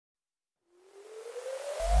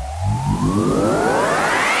Hello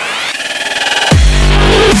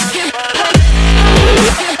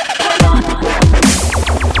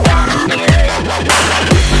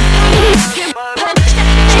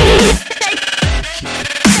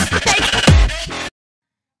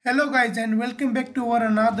guys, and welcome back to our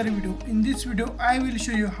another video. In this video I will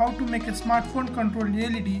show you how to make a smartphone controlled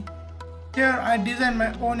LED. Here I designed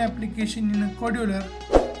my own application in a Codular.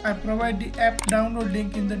 I provide the app download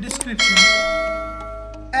link in the description.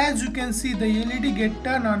 As you can see, the LED get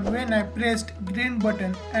turned on when I pressed green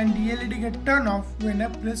button and the LED get turned off when I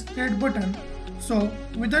press red button. So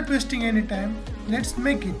without wasting any time, let's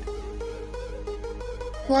make it.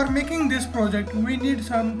 For making this project, we need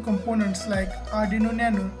some components like Arduino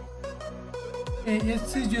Nano, a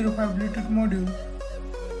HC-05 Bluetooth module,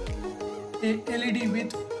 a LED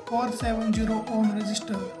with 470 ohm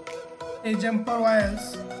resistor, a jumper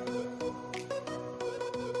wires,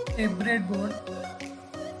 a breadboard,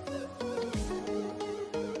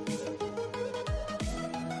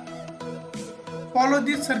 follow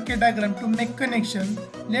this circuit diagram to make connection.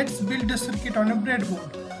 Let's build the circuit on a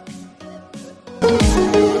breadboard.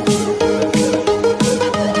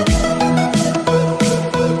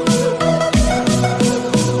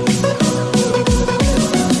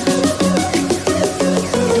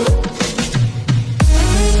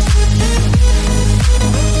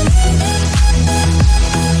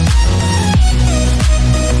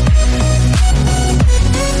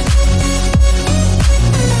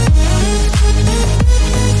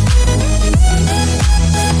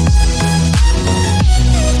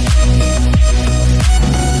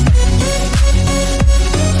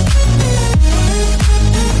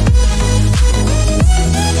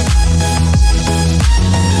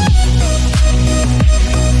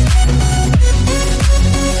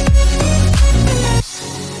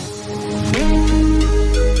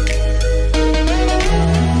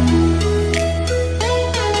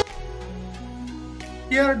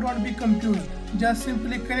 Here, don't be confused, just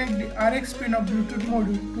simply connect the RX pin of Bluetooth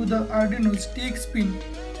module to the Arduino's TX pin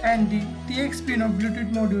and the TX pin of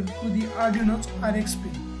Bluetooth module to the Arduino's RX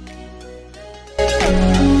pin.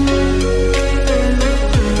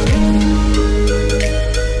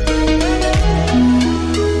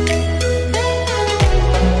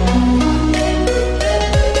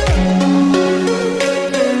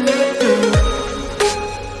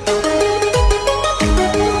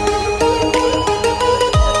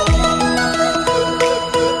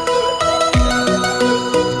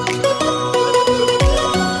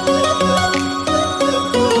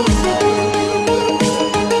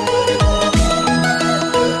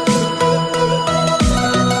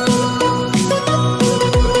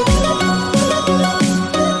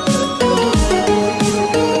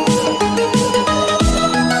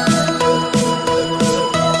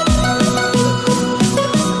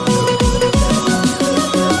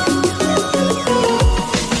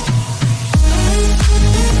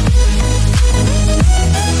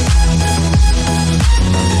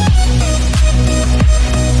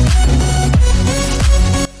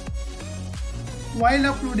 While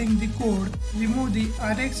uploading the code, remove the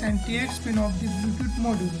RX and TX pin of the Bluetooth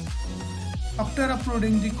module. After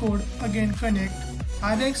uploading the code, again connect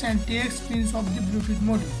RX and TX pins of the Bluetooth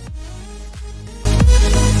module.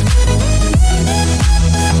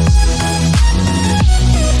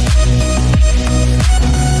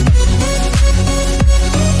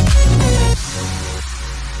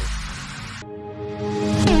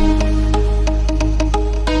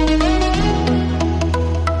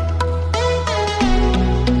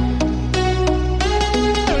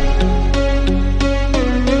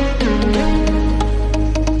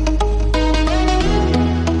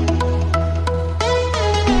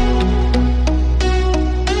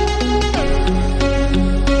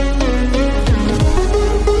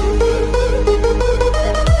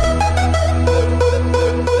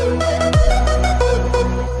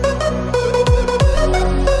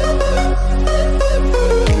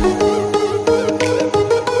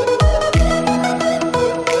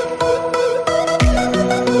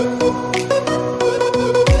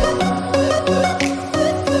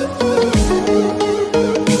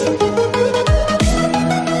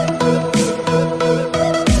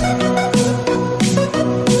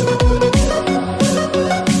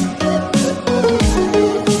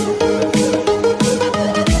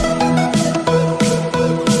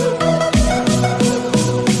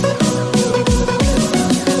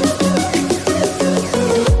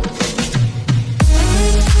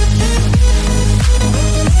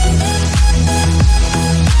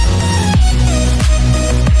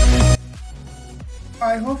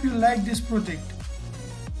 I hope you like this project.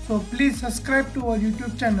 So please subscribe to our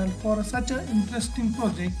YouTube channel for such interesting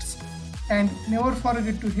projects, and never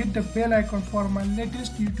forget to hit the bell icon for my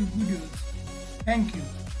latest YouTube videos. Thank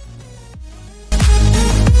you.